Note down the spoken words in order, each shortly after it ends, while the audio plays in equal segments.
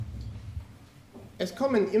Es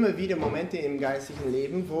kommen immer wieder Momente im geistlichen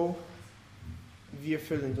Leben, wo wir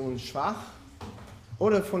fühlen uns schwach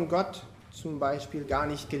oder von Gott zum Beispiel gar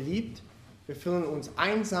nicht geliebt. Wir fühlen uns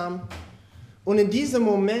einsam. Und in diesem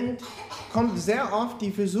Moment kommt sehr oft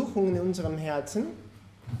die Versuchung in unserem Herzen.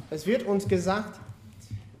 Es wird uns gesagt,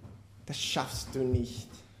 das schaffst du nicht.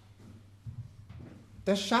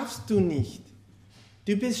 Das schaffst du nicht.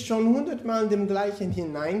 Du bist schon 100-mal in dem Gleichen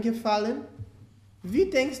hineingefallen. Wie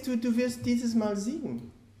denkst du, du wirst dieses Mal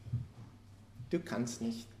siegen? Du kannst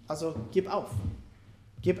nicht. Also gib auf.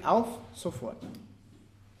 Gib auf sofort.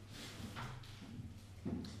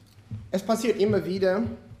 Es passiert immer wieder,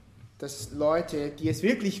 dass Leute, die es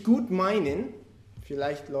wirklich gut meinen,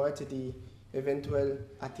 vielleicht Leute, die eventuell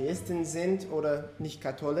Atheisten sind oder nicht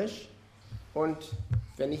katholisch, und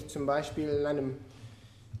wenn ich zum Beispiel in einem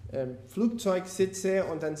Flugzeug sitze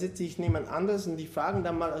und dann sitze ich neben anders und die fragen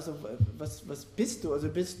dann mal, also was bist du? Also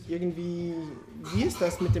bist irgendwie, wie ist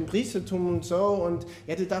das mit dem Priestertum und so? Und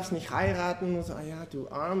ja, du darfst nicht heiraten und so, ah ja, du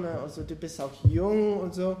Arme, also du bist auch jung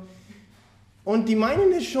und so. Und die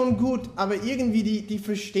meinen es schon gut, aber irgendwie die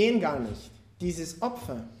verstehen gar nicht dieses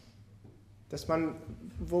Opfer, dass man,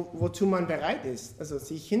 wozu man bereit ist, also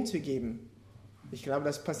sich hinzugeben. Ich glaube,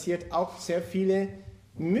 das passiert auch sehr viele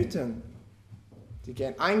Müttern. Die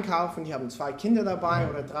gehen einkaufen, die haben 2 Kinder dabei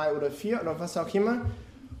oder 3 oder 4 oder was auch immer.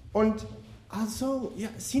 Und also, ja,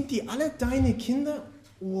 sind die alle deine Kinder?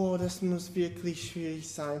 Oh, das muss wirklich schwierig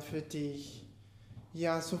sein für dich.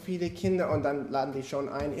 Ja, so viele Kinder. Und dann laden die schon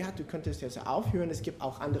ein, ja, du könntest jetzt aufhören, es gibt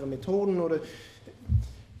auch andere Methoden.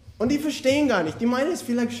 Und die verstehen gar nicht. Die meinen es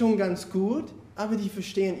vielleicht schon ganz gut, aber die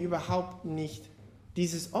verstehen überhaupt nicht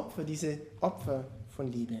dieses Opfer, diese Opfer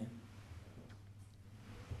von Liebe.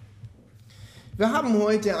 Wir haben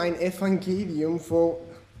heute ein Evangelium,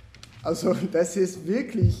 also das ist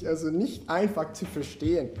wirklich nicht einfach zu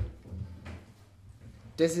verstehen.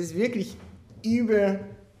 Das ist wirklich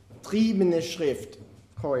übertriebene Schrift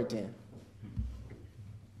heute.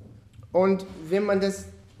 Und wenn man das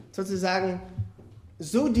sozusagen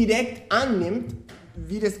so direkt annimmt,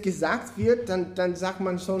 wie das gesagt wird, dann sagt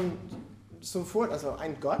man schon sofort, also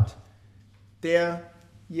ein Gott, der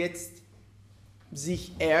jetzt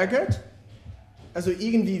sich ärgert, also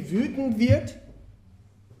irgendwie wütend wird,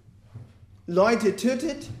 Leute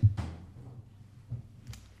tötet,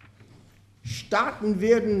 Staaten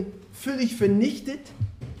werden völlig vernichtet.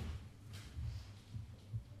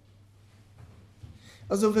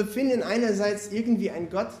 Also wir finden einerseits irgendwie einen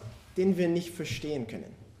Gott, den wir nicht verstehen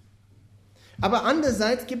können. Aber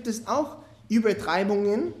andererseits gibt es auch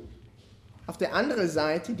Übertreibungen. Auf der anderen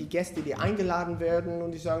Seite die Gäste, die eingeladen werden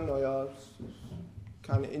und die sagen, naja,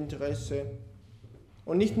 kein Interesse.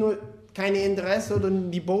 Und nicht nur kein Interesse, sondern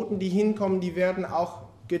die Boten, die hinkommen, die werden auch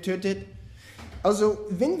getötet. Also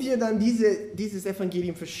wenn wir dann dieses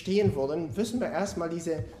Evangelium verstehen wollen, müssen wir erstmal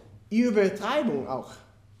diese Übertreibung auch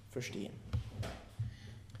verstehen.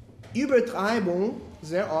 Übertreibung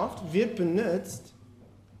sehr oft wird benutzt,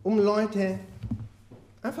 um Leute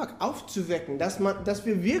einfach aufzuwecken, dass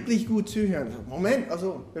wir wirklich gut zuhören. Moment,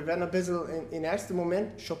 also wir werden ein bisschen im ersten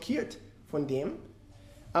Moment schockiert von dem.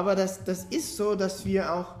 Aber das ist so, dass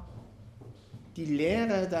wir auch die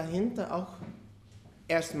Lehre dahinter auch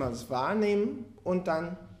erstmals wahrnehmen und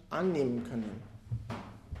dann annehmen können.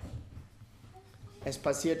 Es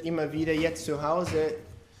passiert immer wieder jetzt zu Hause,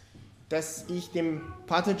 dass ich dem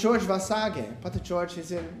Pater George was sage. Pater George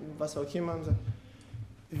ist ja was auch immer. Und sagt,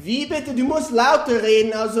 wie bitte, du musst lauter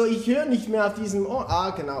reden, also ich höre nicht mehr auf diesem Ohr.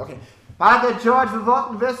 Ah, genau, okay. Pater George, wir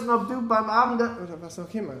wollten wissen, ob du beim Abend... Oder was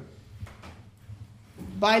auch immer.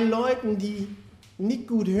 Bei Leuten, die nicht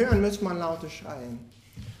gut hören, muss man lauter schreien.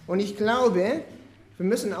 Und ich glaube, wir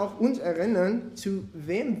müssen auch uns erinnern, zu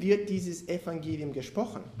wem wird dieses Evangelium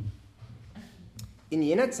gesprochen. In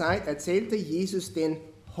jener Zeit erzählte Jesus den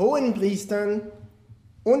Hohenpriestern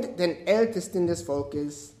und den Ältesten des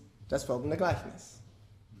Volkes das folgende Gleichnis.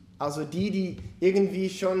 Also die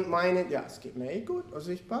irgendwie schon meinen, ja, es geht mir gut,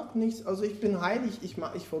 also ich brauche nichts, also ich bin heilig, ich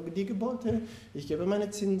folge die Gebote, ich gebe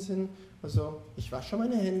meine Zinsen, also ich wasche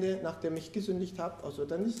meine Hände, nachdem ich gesündigt habe, also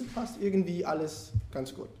dann ist es fast irgendwie alles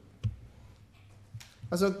ganz gut.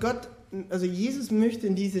 Also Jesus möchte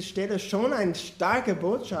in dieser Stelle schon eine starke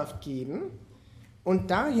Botschaft geben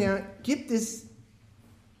und daher gibt es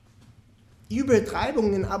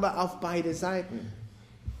Übertreibungen aber auf beide Seiten.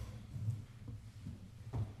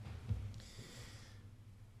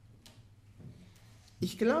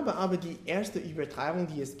 Ich glaube aber, die erste Übertreibung,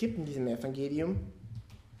 die es gibt in diesem Evangelium,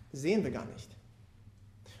 sehen wir gar nicht.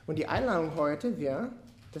 Und die Einladung heute wäre,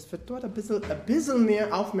 dass wir dort ein bisschen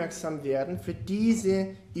mehr aufmerksam werden für diese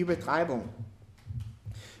Übertreibung.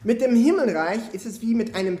 Mit dem Himmelreich ist es wie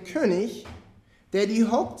mit einem König, der die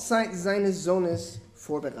Hochzeit seines Sohnes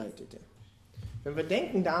vorbereitete. Wenn wir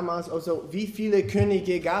denken damals, also wie viele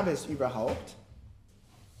Könige gab es überhaupt?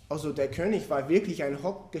 Also der König war wirklich ein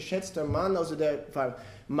hochgeschätzter Mann, also der war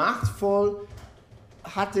machtvoll,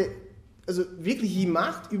 hatte also wirklich die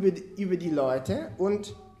Macht über die Leute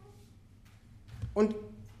und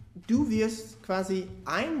du wirst quasi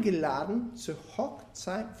eingeladen zur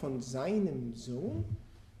Hochzeit von seinem Sohn.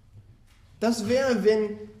 Das wäre,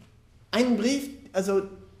 wenn ein Brief also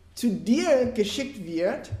zu dir geschickt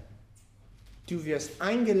wird, du wirst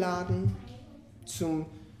eingeladen zum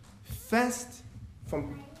Fest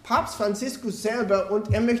vom Papst Franziskus selber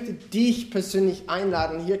und er möchte dich persönlich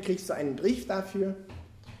einladen. Hier kriegst du einen Brief dafür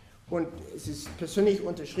und es ist persönlich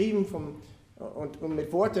unterschrieben und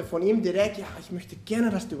mit Worten von ihm direkt, ja, ich möchte gerne,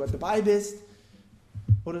 dass du dabei bist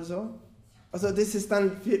oder so. Also das ist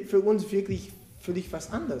dann für uns wirklich völlig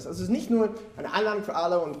was anderes. Also es ist nicht nur eine Einladung für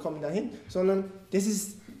alle und kommen dahin, sondern das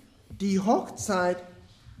ist die Hochzeit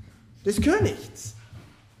des Königs.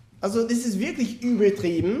 Also das ist wirklich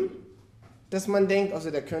übertrieben, dass man denkt, also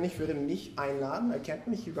der König würde mich einladen, er kennt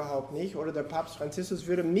mich überhaupt nicht, oder der Papst Franziskus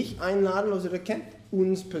würde mich einladen, also der kennt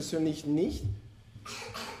uns persönlich nicht,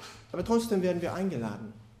 aber trotzdem werden wir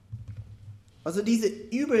eingeladen. Also diese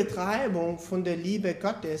Übertreibung von der Liebe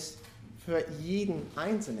Gottes für jeden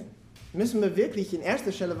Einzelnen müssen wir wirklich in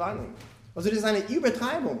erster Stelle wahrnehmen. Also das ist eine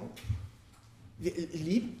Übertreibung.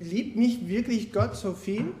 Liebt mich wirklich Gott so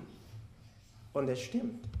viel? Und es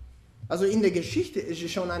stimmt. Also in der Geschichte ist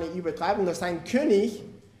es schon eine Übertreibung, dass ein König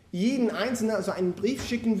jeden Einzelnen also einen Brief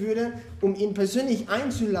schicken würde, um ihn persönlich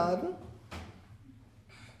einzuladen.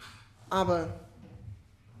 Aber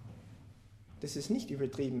das ist nicht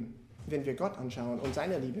übertrieben, wenn wir Gott anschauen und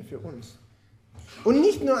seine Liebe für uns. Und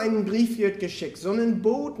nicht nur ein Brief wird geschickt, sondern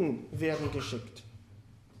Boten werden geschickt,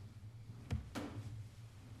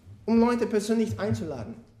 um Leute persönlich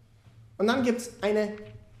einzuladen. Und dann gibt es eine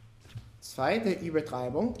zweite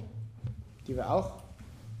Übertreibung, die wir auch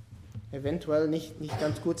eventuell nicht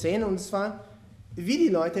ganz gut sehen, und zwar, wie die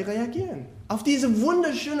Leute reagieren. Auf diese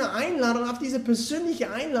wunderschöne Einladung, auf diese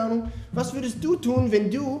persönliche Einladung. Was würdest du tun,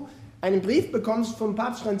 wenn du einen Brief bekommst vom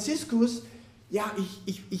Papst Franziskus? Ja,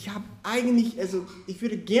 ich habe eigentlich, also ich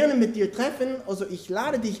würde gerne mit dir treffen, also ich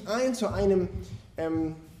lade dich ein zu einem,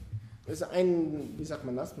 wie sagt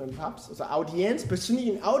man das mit dem Papst? Also Audienz,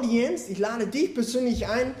 persönlichen Audienz, ich lade dich persönlich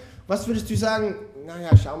ein. Was würdest du sagen?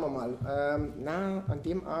 Naja, schauen wir mal. An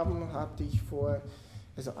dem Abend hatte ich vor,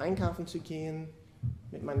 also einkaufen zu gehen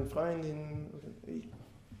mit meinen Freundinnen.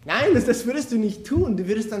 Nein, das würdest du nicht tun. Du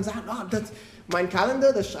würdest dann sagen, mein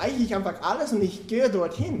Kalender, das streiche ich einfach alles und ich gehe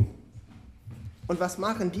dorthin. Und was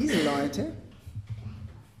machen diese Leute?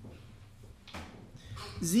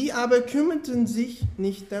 Sie aber kümmerten sich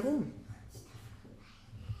nicht darum.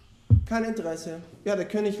 Kein Interesse. Ja, der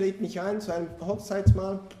König lädt mich ein zu einem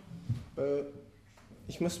Hochzeitsmahl.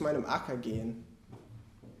 Ich muss meinem Acker gehen.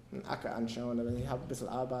 Einen Acker anschauen, aber ich habe ein bisschen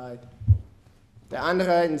Arbeit. Der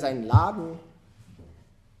andere in seinen Laden.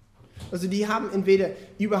 Also die haben entweder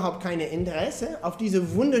überhaupt keine Interesse auf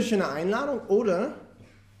diese wunderschöne Einladung oder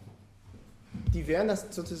die wehren das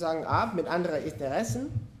sozusagen ab mit anderen Interessen.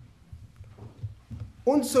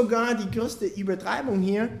 Und sogar die größte Übertreibung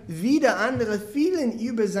hier, wieder andere fielen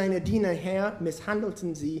über seine Diener her,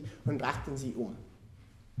 misshandelten sie und brachten sie um.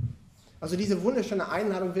 Also diese wunderschöne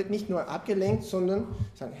Einladung wird nicht nur abgelenkt, sondern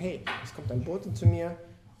sagen, hey, es kommt ein Bote zu mir.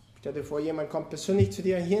 Stell dir vor, jemand kommt persönlich zu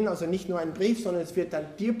dir hin, also nicht nur ein Brief, sondern es wird dann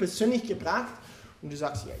dir persönlich gebracht und du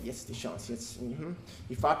sagst, ja, jetzt die Chance,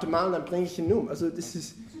 ich warte mal und dann bringe ich ihn um. Also das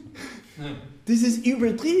ist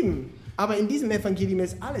übertrieben. Aber in diesem Evangelium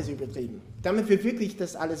ist alles übertrieben, damit wir wirklich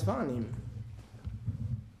das alles wahrnehmen.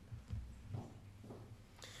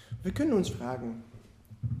 Wir können uns fragen,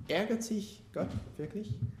 ärgert sich Gott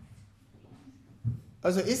wirklich?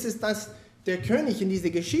 Also ist es das, der König in dieser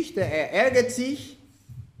Geschichte, er ärgert sich,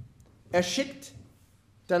 er schickt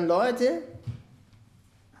dann Leute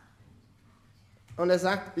und er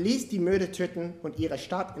sagt, ließ die Mörder töten und ihre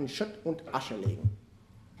Stadt in Schutt und Asche legen.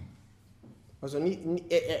 Also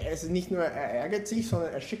es ist nicht nur, er ärgert sich,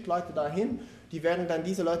 sondern er schickt Leute dahin,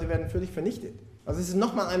 diese Leute werden völlig vernichtet. Also es ist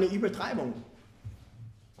nochmal eine Übertreibung.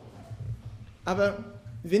 Aber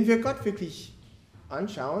wenn wir Gott wirklich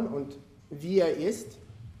anschauen und wie er ist,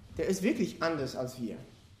 der ist wirklich anders als wir.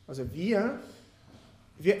 Also wir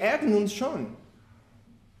ärgern uns schon.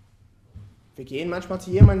 Wir gehen manchmal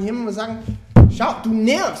zu jemandem hin und sagen, schau, du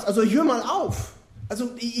nervst, also hör mal auf.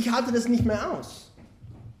 Also ich halte das nicht mehr aus.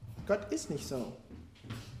 Gott ist nicht so.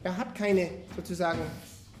 Er hat keine sozusagen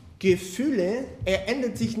Gefühle, er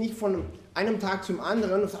ändert sich nicht von einem Tag zum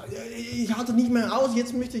anderen und sagt, ich halte nicht mehr aus,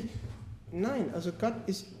 jetzt möchte ich. Nein, also Gott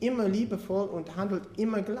ist immer liebevoll und handelt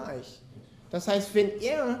immer gleich. Das heißt, wenn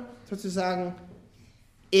er sozusagen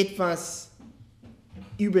etwas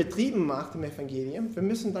übertrieben macht im Evangelium, wir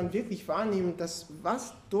müssen dann wirklich wahrnehmen, dass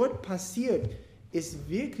was dort passiert, ist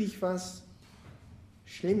wirklich was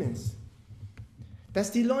Schlimmes.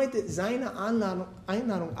 Dass die Leute seine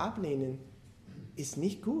Einladung ablehnen, ist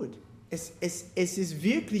nicht gut. Es ist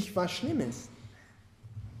wirklich was Schlimmes.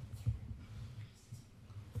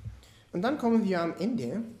 Und dann kommen wir am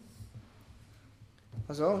Ende.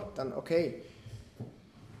 Also, dann okay.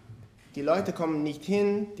 Die Leute kommen nicht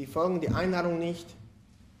hin, die folgen die Einladung nicht.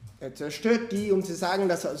 Er zerstört die, um zu sagen,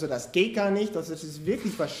 dass also das geht gar nicht, also das ist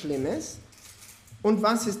wirklich was Schlimmes. Und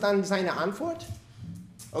was ist dann seine Antwort?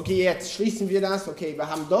 Okay, jetzt schließen wir das, okay, wir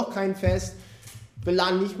haben doch kein Fest, wir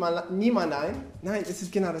laden nicht mal niemand ein. Nein, es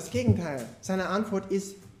ist genau das Gegenteil. Seine Antwort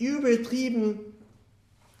ist übertrieben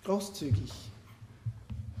großzügig.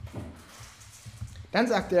 Dann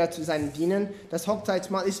sagte er zu seinen Dienern, das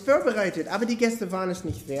Hochzeitsmahl ist vorbereitet, aber die Gäste waren es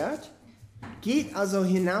nicht wert. Geht also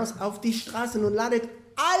hinaus auf die Straßen und ladet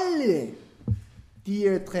alle, die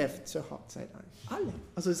ihr trefft, zur Hochzeit ein. Alle.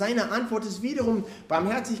 Also seine Antwort ist wiederum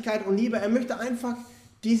Barmherzigkeit und Liebe. Er möchte einfach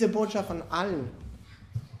diese Botschaft an allen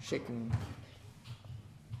schicken.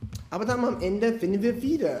 Aber dann am Ende finden wir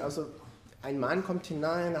wieder, also ein Mann kommt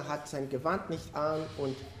hinein, er hat sein Gewand nicht an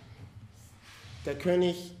und der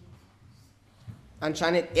König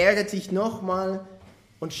anscheinend ärgert sich nochmal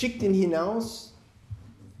und schickt ihn hinaus.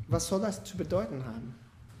 Was soll das zu bedeuten haben?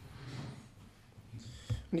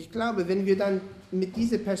 Und ich glaube, wenn wir dann mit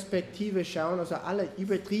dieser Perspektive schauen, also alle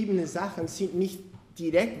übertriebenen Sachen sind nicht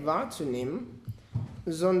direkt wahrzunehmen,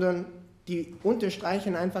 sondern die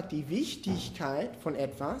unterstreichen einfach die Wichtigkeit von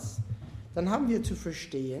etwas, dann haben wir zu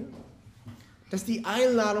verstehen, dass die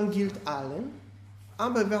Einladung gilt allen,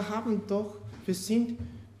 aber wir haben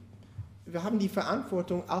die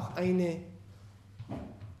Verantwortung, auch eine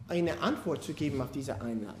Antwort zu geben auf diese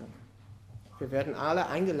Einladung. Wir werden alle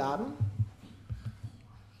eingeladen,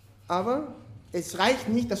 aber es reicht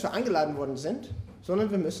nicht, dass wir eingeladen worden sind, sondern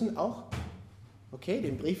wir müssen auch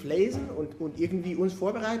den Brief lesen und irgendwie uns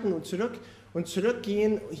vorbereiten und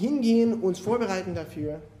zurückgehen, hingehen, uns vorbereiten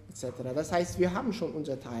dafür, etc. Das heißt, wir haben schon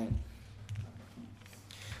unser Teil.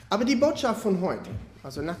 Aber die Botschaft von heute,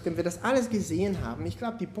 also nachdem wir das alles gesehen haben, ich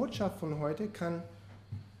glaube, die Botschaft von heute kann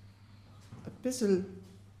ein bisschen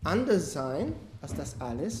anders sein als das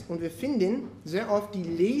alles. Und wir finden sehr oft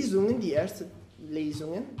die ersten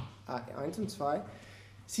Lesungen, 1 und 2,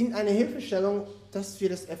 sind eine Hilfestellung, dass wir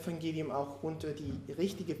das Evangelium auch unter die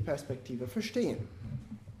richtige Perspektive verstehen.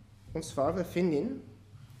 Und zwar, wir finden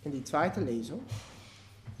in die zweite Lesung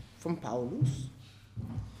von Paulus: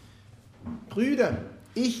 Brüder,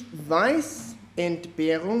 ich weiß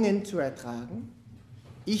Entbehrungen zu ertragen.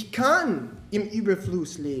 Ich kann im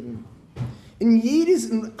Überfluss leben. In jedes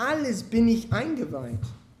und alles bin ich eingeweiht.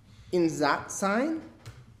 In Sattsein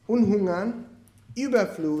und Hungern,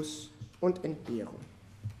 Überfluss und Entbehrung.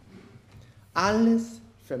 Alles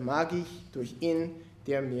vermag ich durch ihn,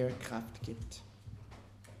 der mir Kraft gibt.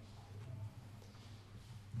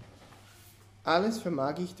 Alles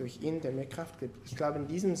vermag ich durch ihn, der mir Kraft gibt. Ich glaube, in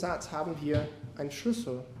diesem Satz haben wir einen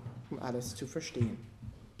Schlüssel, um alles zu verstehen.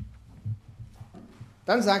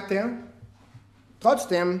 Dann sagt er,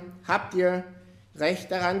 trotzdem habt ihr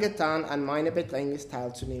recht daran getan, an meiner Bedrängnis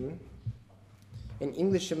teilzunehmen. In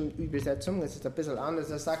englischer Übersetzung ist es ein bisschen anders.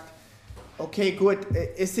 Er sagt, okay, gut,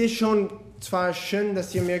 es ist schon zwar schön,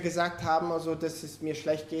 dass ihr mir gesagt haben, also, dass es mir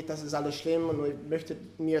schlecht geht, das ist alles schlimm und ihr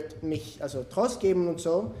möchtet mich Trost geben und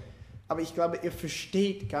so, aber ich glaube, ihr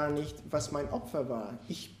versteht gar nicht, was mein Opfer war.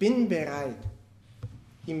 Ich bin bereit,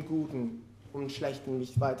 im Guten und Schlechten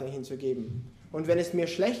mich weiterhin zu geben. Und wenn es mir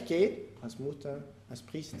schlecht geht, als Mutter, als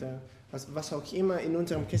Priester, was auch immer in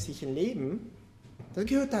unserem christlichen Leben, das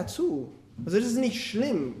gehört dazu. Also das ist nicht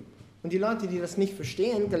schlimm. Und die Leute, die das nicht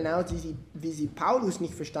verstehen, genau wie sie Paulus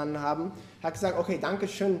nicht verstanden haben, hat gesagt, okay, danke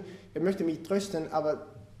schön, ihr möchtet mich trösten, aber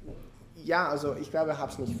ja, also ich glaube, ich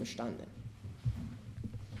habe es nicht verstanden.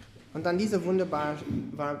 Und dann dieser wunderbare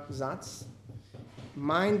Satz,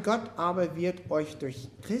 mein Gott aber wird euch durch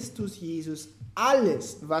Christus Jesus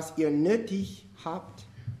alles, was ihr nötig habt,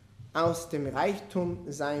 aus dem Reichtum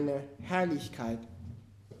seiner Herrlichkeit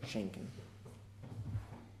schenken.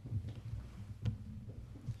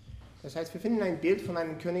 Das heißt, wir finden ein Bild von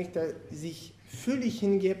einem König, der sich völlig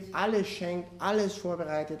hingibt, alles schenkt, alles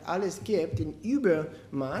vorbereitet, alles gibt, in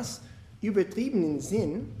Übermaß, übertriebenen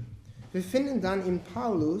Sinn. Wir finden dann in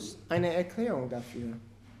Paulus eine Erklärung dafür.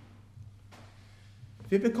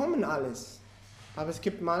 Wir bekommen alles. Aber es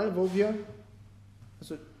gibt Mal, wo wir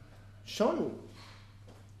schon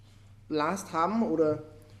Last haben oder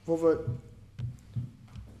wo wir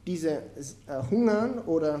diese Hungern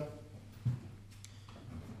oder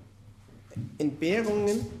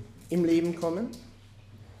Entbehrungen im Leben kommen.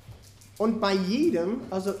 Und bei jedem,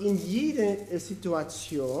 also in jeder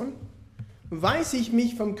Situation, weiß ich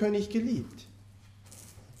mich vom König geliebt.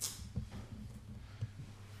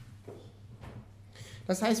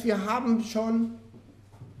 Das heißt, wir haben schon,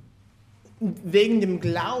 wegen dem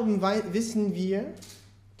Glauben wissen wir,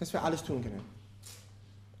 dass wir alles tun können.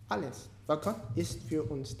 Alles, weil Gott ist für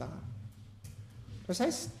uns da. Das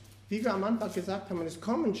heißt, wie wir am Anfang gesagt haben, es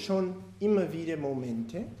kommen schon immer wieder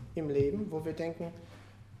Momente im Leben, wo wir denken,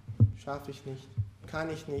 schaffe ich nicht, kann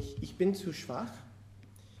ich nicht, ich bin zu schwach.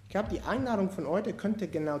 Ich glaube, die Einladung von heute könnte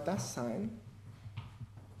genau das sein,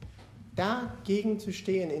 dagegen zu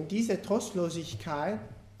stehen, in dieser Trostlosigkeit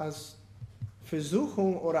als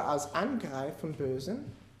Versuchung oder als Angriff vom Bösen.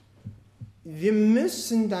 Wir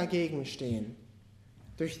müssen dagegen stehen.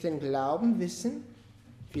 Durch den Glauben wissen,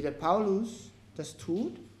 wie der Paulus das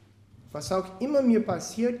tut, was auch immer mir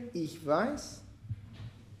passiert, ich weiß,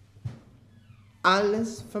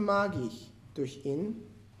 alles vermag ich durch ihn,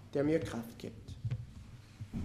 der mir Kraft gibt.